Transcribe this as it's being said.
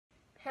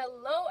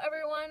Hello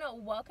everyone,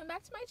 welcome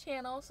back to my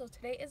channel. So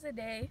today is the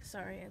day,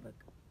 sorry I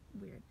look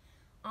weird.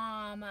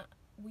 I'm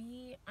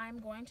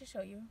going to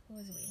show you,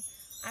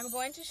 I'm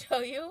going to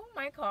show you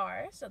my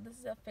car. So this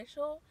is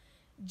official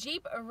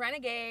Jeep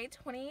Renegade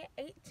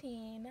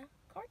 2018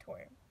 car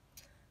tour.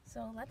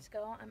 So let's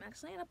go. I'm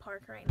actually in a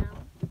park right now.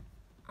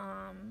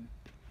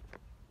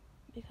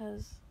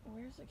 Because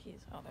where's the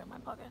keys? Oh, they're in my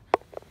pocket.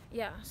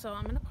 Yeah, so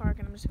I'm in a park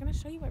and I'm just gonna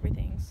show you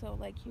everything. So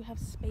like you have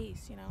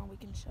space, you know, we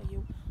can show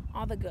you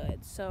all the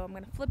goods. So I'm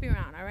gonna flip you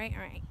around, all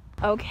right?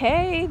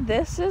 Okay,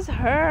 this is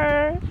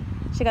her.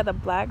 She got the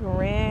black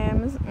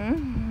rims.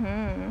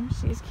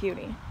 She's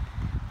cutie.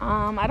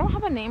 I don't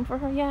have a name for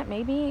her yet.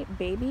 Maybe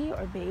baby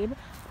or babe.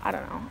 I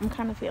don't know. I'm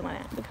kind of feeling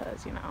it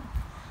because, you know,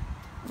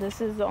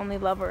 this is the only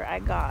lover I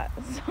got.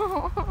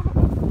 So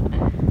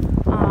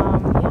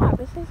yeah,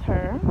 this is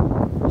her.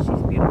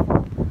 She's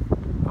beautiful.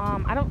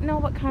 I don't know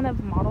what kind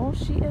of model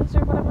she is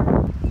or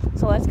whatever.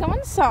 So let's go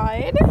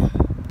inside.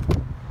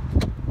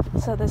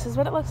 So this is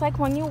what it looks like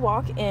when you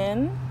walk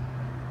in.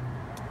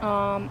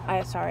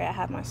 Sorry, I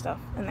have my stuff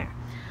in there.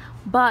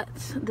 But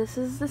this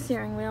is the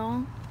steering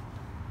wheel.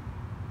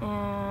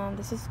 And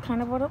this is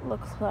kind of what it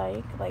looks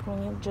like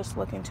when you just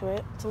look into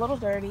it. It's a little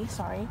dirty,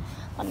 sorry.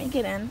 Let me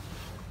get in.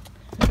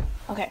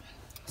 Okay,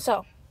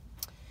 so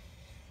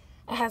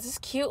it has this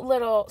cute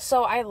little,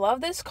 so I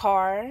love this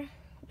car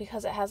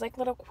because it has like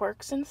little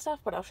quirks and stuff,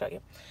 but I'll show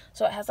you.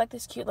 So it has like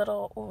this cute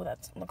little, oh,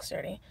 that looks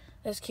dirty.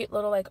 This cute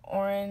little like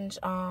orange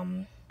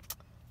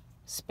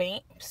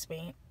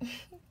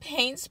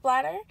paint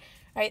splatter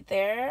right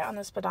there on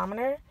the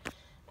speedometer.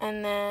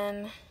 And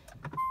then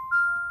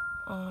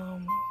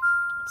it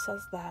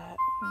says that.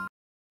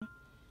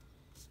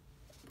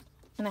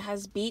 And it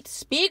has Beats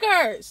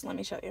speakers. Let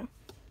me show you.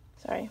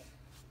 Sorry.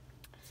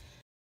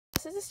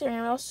 This is the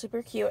steering wheel,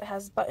 super cute. It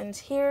has buttons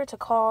here to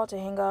call, to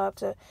hang up,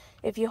 to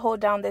if you hold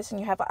down this and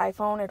you have an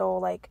iPhone, it'll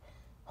like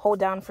hold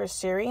down for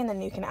Siri and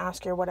then you can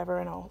ask her whatever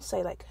and it'll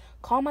say like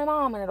call my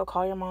mom and it'll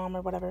call your mom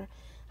or whatever. It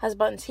has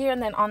buttons here, and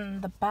then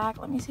on the back,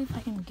 let me see if I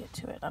can get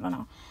to it. I don't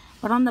know.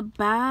 But on the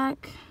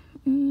back,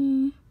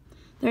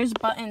 there's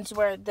buttons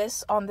where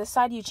on this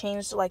side you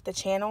change like the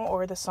channel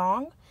or the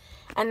song.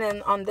 And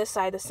then on this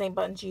side, the same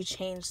buttons you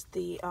change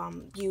the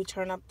you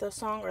turn up the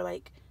song or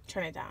like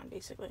turn it down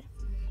basically.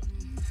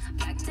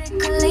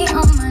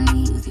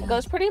 It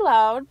goes pretty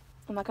loud.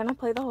 I'm not gonna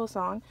play the whole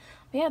song,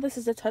 but yeah, this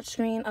is the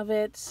touchscreen of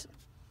it.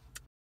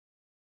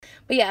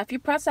 But yeah, if you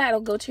press that,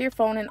 it'll go to your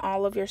phone and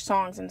all of your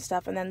songs and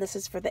stuff. And then this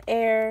is for the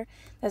air.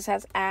 This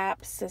has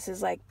apps. This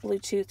is like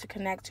Bluetooth to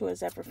connect to a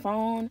Zephyr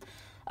phone,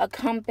 a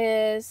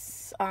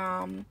compass,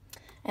 and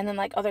then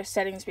like other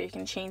settings where you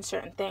can change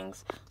certain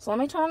things. So let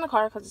me turn on the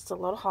car because it's a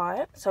little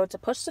hot. So it's a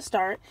push to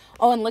start.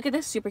 Oh, and look at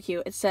this, super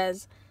cute. It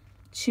says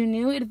to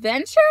new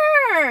adventures.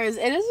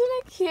 Isn't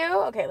it cute?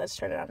 Okay, let's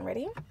turn it on.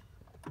 Ready?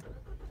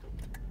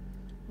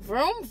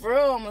 Vroom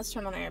vroom. Let's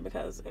turn on the air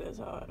because it is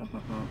hot.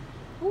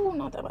 Ooh,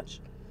 not that much.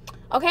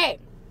 Okay,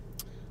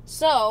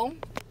 so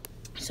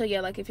yeah,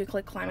 like if you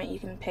click climate, you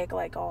can pick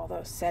like all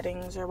those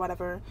settings or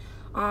whatever.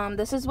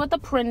 This is what the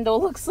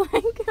Prindle looks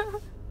like.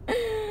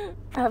 I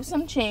have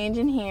some change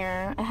in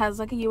here. It has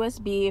like a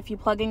USB. If you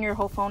plug in your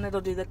whole phone,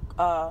 it'll do the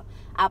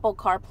Apple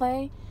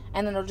CarPlay.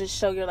 And then it'll just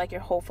show you like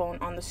your whole phone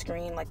on the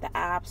screen, like the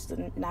apps,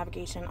 the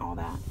navigation, all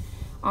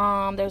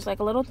that. There's like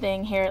a little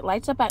thing here. It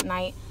lights up at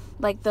night.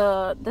 Like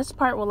this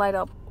part will light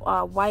up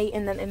white,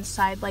 and then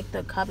inside like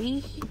the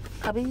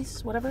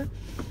cubbies, whatever.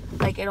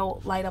 Like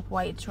it'll light up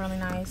white. It's really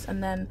nice.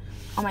 And then,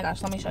 oh my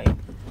gosh, let me show you.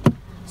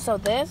 So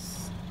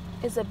this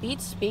is a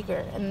Beats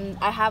speaker, and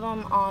I have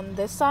them on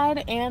this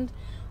side and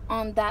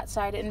on that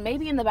side, and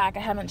maybe in the back.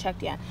 I haven't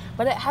checked yet.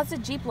 But it has the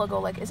Jeep logo.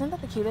 Like, isn't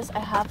that the cutest? I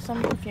have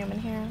some perfume in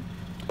here.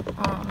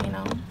 You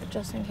know,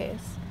 just in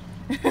case.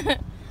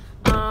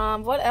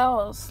 What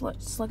else?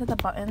 Let's look at the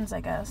buttons,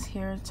 I guess.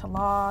 Here to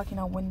lock, you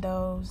know,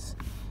 windows,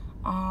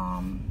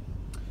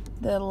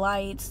 the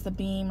lights, the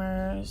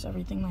beamers,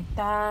 everything like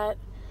that.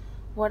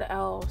 What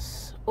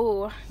else?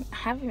 Oh, I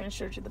haven't even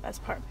showed you the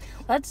best part.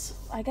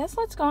 I guess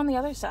let's go on the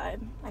other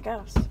side. I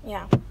guess,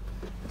 yeah.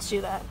 Let's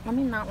do that. Let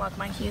me not lock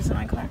my keys in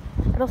my car.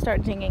 It'll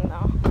start dinging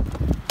though.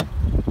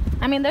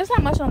 I mean, there's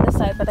not much on this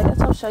side, but I guess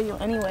I'll show you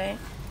anyway.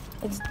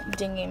 It's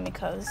dinging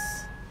because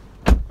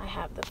I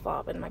have the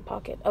fob in my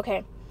pocket.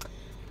 Okay.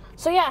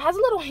 So yeah, it has a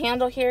little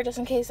handle here just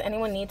in case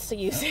anyone needs to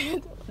use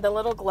it. The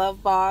little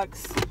glove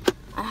box.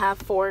 I have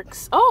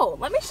forks. Oh,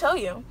 let me show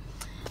you.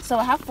 So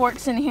I have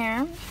forks in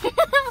here.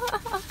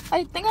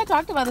 I think I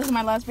talked about this in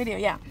my last video.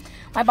 Yeah.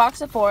 My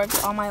box of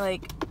forks, all my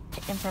like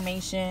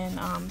information,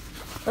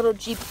 little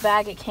Jeep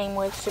bag it came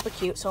with, super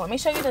cute. So let me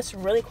show you this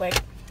really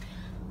quick.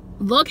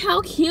 Look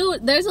how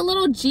cute. There's a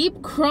little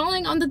Jeep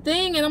crawling on the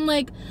thing, and I'm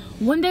like,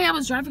 one day I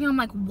was driving and I'm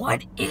like,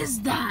 what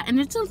is that? And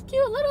it's a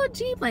cute little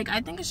Jeep. Like,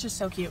 I think it's just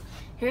so cute.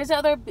 Here's the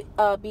other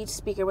Beats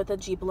speaker with the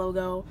Jeep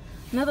logo.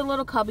 Another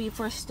little cubby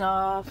for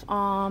stuff.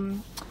 Let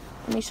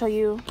me show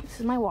you. This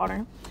is my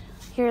water.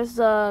 Here's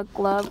the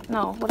glove.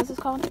 No, what is this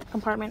called?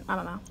 Compartment? I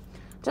don't know.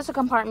 Just a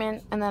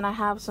compartment, and then I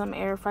have some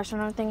air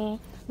freshener thingy.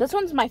 This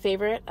one's my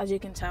favorite, as you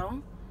can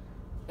tell.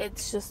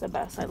 It's just the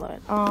best. I love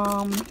it.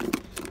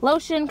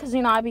 Lotion, because,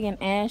 you know, I be getting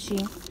ashy.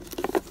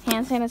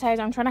 Hand sanitizer.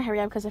 I'm trying to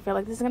hurry up because I feel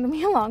like this is going to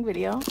be a long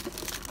video. This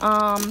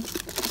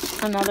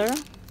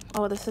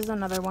is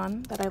another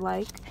one that I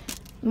like.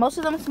 Most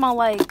of them smell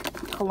like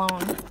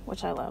cologne,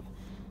 which I love.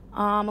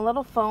 A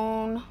little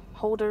phone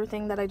holder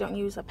thing that I don't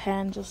use. A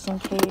pen, just in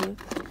case.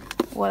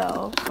 What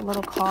else? A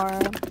little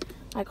card.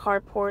 My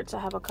card ports,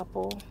 I have a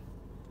couple.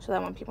 So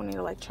that when people need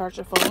to, like, charge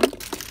their phone.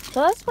 So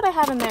that's what I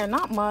have in there.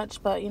 Not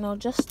much, but, you know,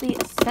 just the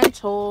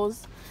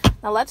essentials.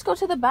 Now let's go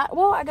to the back.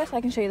 Well, I guess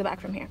I can show you the back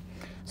from here.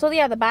 So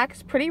yeah, the back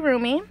is pretty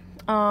roomy.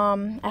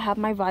 I have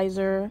my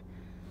visor.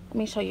 Let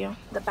me show you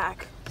the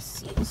back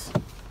seats.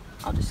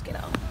 I'll just get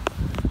out.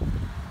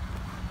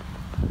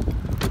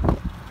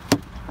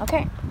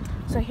 Okay,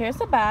 so here's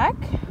the back.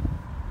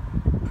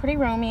 Pretty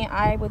roomy,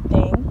 I would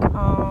think.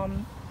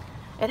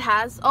 It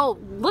has, oh,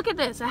 look at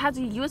this. It has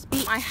a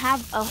USB. I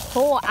have a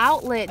whole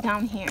outlet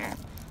down here.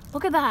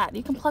 Look at that.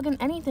 You can plug in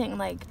anything.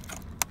 Like,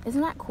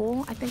 isn't that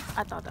cool? I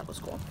thought that was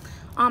cool.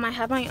 I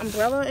have my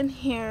umbrella in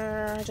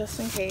here just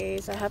in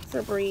case. I have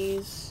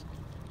Febreze.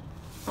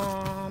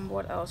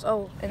 What else?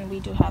 Oh, and we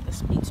do have the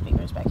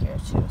speakers back here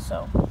too.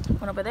 So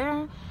one over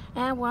there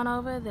and one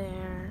over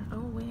there.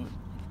 Oh wait,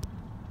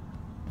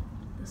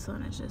 this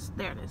one is just,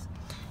 there it is.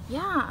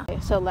 Yeah.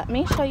 Okay, so let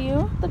me show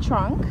you the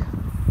trunk.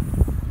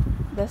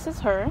 This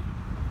is her.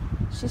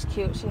 She's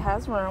cute. She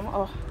has room.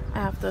 Oh, I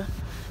have to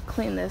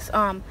clean this.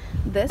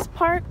 This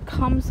part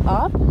comes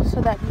up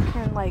so that you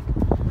can, like,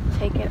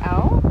 take it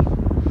out,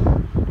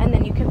 and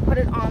then you can put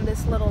it on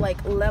this little,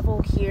 like,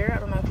 level here. I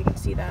don't know if you can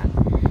see that.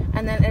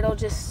 And then it'll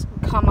just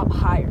come up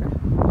higher.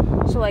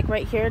 So, like,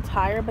 right here it's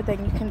higher, but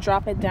then you can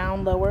drop it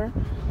down lower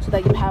so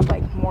that you have,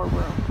 like, more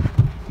room.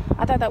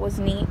 I thought that was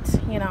neat,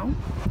 you know,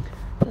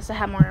 just to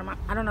have more room.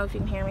 I don't know if you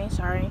can hear me,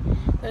 sorry.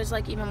 There's,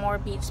 like, even more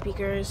Beats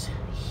speakers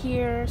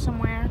here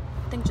somewhere.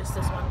 I think just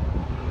this one.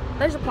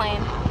 There's a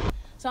plane.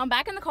 So I'm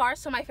back in the car.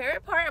 So my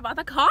favorite part about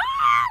the car,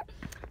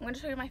 I'm gonna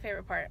show you my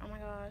favorite part. Oh my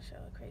gosh,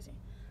 I look crazy.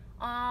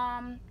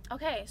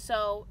 Okay,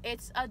 so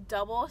it's a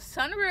double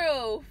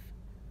sunroof.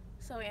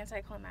 So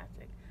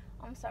anticlimactic.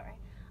 I'm sorry.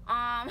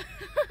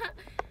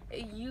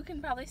 You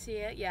can probably see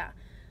it, yeah.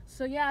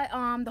 So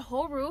yeah, the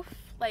whole roof,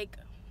 like,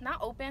 not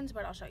opens,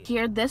 but I'll show you.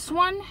 Here, this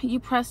one, you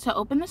press to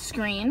open the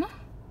screen.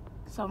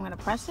 So I'm gonna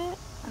press it,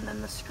 and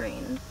then the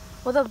screen,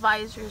 well, the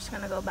visor is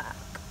gonna go back.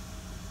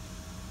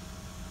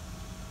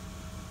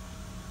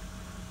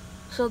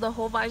 So the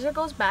whole visor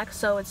goes back,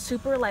 so it's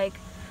super, like,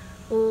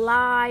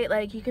 light,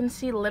 like, you can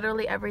see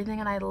literally everything,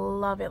 and I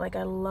love it. Like,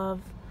 I love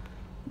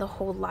the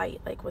whole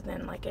light, like,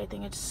 within, like, I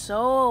think it's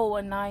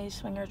so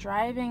nice when you're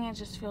driving. It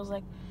just feels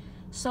like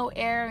so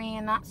airy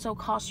and not so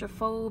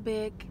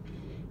claustrophobic,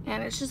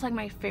 and it's just, like,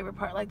 my favorite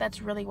part. Like,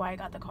 that's really why I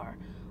got the car,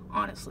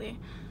 honestly.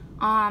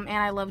 And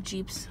I love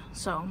Jeeps,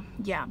 so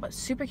yeah, but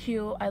super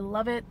cute. I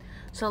love it.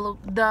 So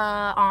the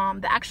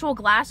actual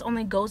glass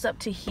only goes up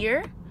to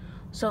here.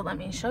 So let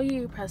me show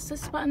you. Press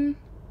this button,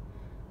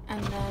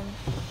 and then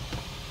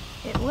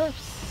it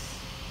lifts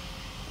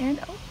and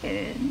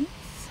opens.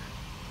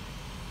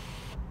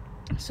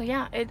 So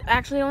yeah, it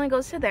actually only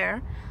goes to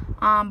there,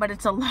 but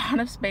it's a lot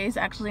of space,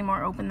 actually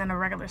more open than a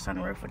regular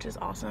sunroof, which is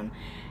awesome.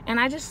 And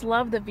I just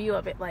love the view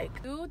of it.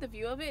 Like, dude, the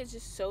view of it is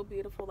just so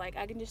beautiful. Like,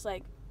 I can just,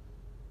 like,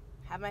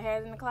 have my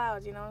head in the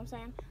clouds, you know what I'm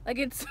saying? Like,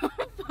 it's so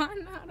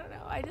fun. I don't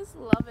know, I just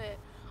love it.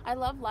 I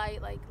love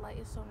light. Like, light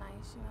is so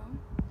nice, you know.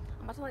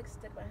 I'm about to, like,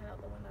 stick my head out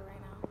the window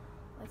right now.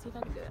 Let's see if I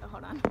can do it.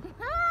 Hold on.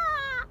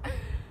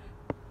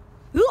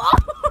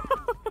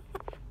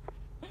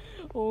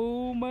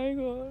 Oh my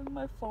god,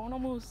 my phone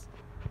almost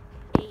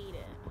ate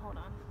it. Hold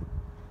on,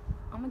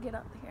 I'm gonna get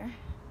up here.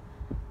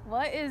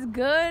 What is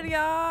good,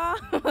 y'all?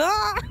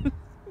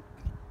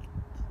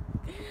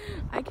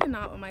 I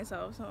cannot with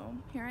myself, so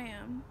here I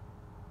am.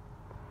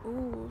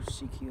 Ooh,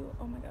 she cute.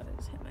 Oh my god, I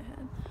just hit my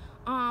head.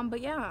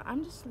 But yeah,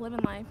 I'm just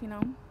living life, you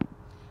know,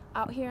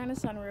 out here in a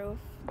sunroof,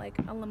 like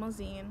a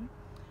limousine.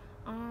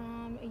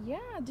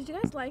 Yeah, did you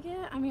guys like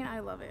it? I mean, I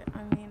love it.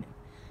 I mean,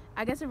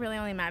 I guess it really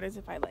only matters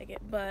if I like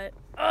it, but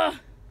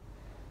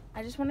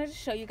I just wanted to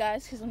show you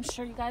guys, because I'm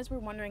sure you guys were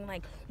wondering,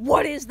 like,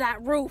 what is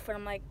that roof? And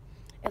I'm like,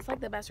 it's like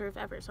the best roof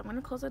ever. So I'm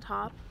gonna close the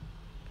top.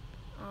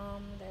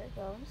 There it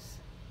goes.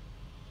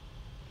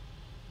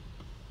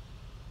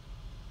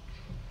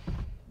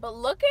 But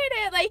look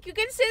at it, like, you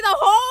can see the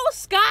whole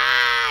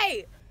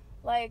sky.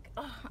 Like,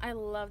 oh, I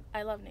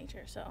love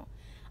nature. So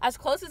as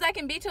close as I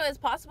can be to it as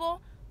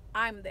possible,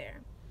 I'm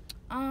there.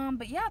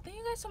 But yeah, thank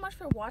you guys so much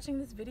for watching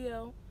this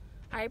video.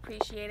 I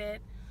appreciate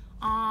it.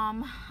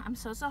 I'm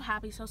so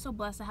happy, so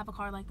blessed to have a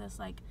car like this.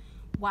 Like,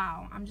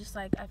 wow, I'm just,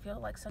 like, I feel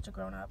like such a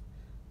grown-up.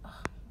 What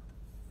the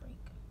freak?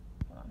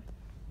 Hold on,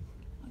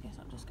 I guess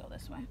I'll just go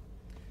this way.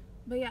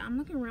 But yeah, I'm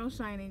looking real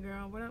shiny,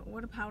 girl.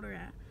 What a powder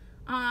at.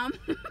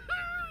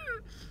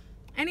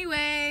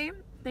 Anyway,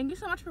 thank you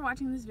so much for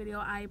watching this video.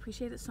 I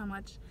appreciate it so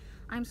much.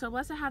 I'm so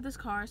blessed to have this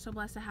car, so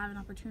blessed to have an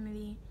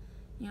opportunity,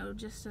 you know,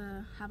 just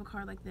to have a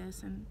car like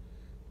this. And,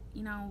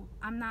 you know,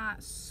 I'm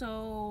not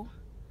so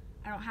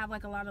I don't have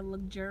like a lot of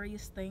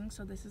luxurious things,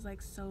 so this is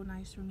like so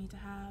nice for me to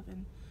have,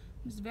 and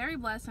I'm just very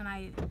blessed, and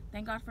I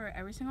thank God for it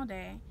every single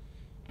day.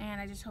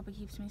 And I just hope it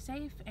keeps me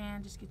safe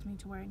and just gets me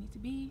to where I need to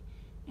be,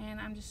 and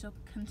I'm just so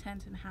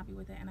content and happy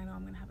with it, and I know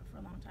I'm gonna have it for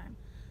a long time,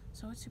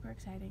 so it's super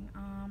exciting.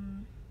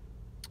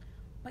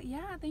 But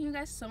yeah, thank you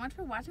guys so much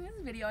for watching this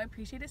video. I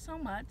appreciate it so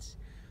much.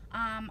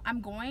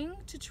 I'm going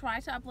to try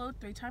to upload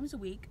 3 times a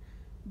week.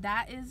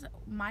 That is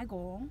my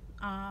goal.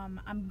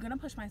 I'm gonna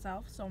push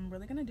myself, so I'm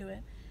really gonna do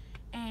it.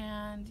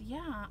 And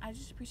yeah, I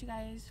just appreciate you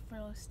guys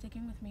for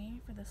sticking with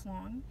me for this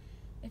long.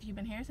 If you've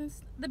been here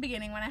since the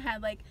beginning when I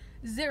had like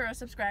 0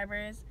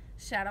 subscribers,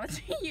 shout out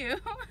to you.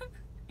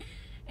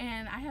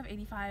 And I have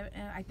 85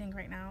 I think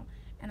right now,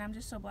 and I'm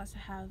just so blessed to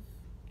have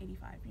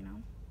 85, you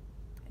know.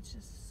 It's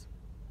just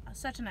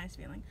such a nice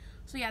feeling.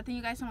 So yeah, thank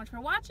you guys so much for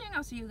watching.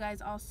 I'll see you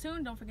guys all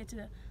soon. Don't forget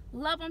to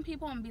love on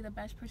people and be the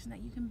best person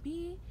that you can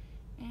be.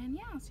 And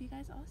yeah, I'll see you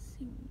guys all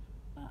soon.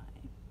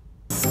 Bye.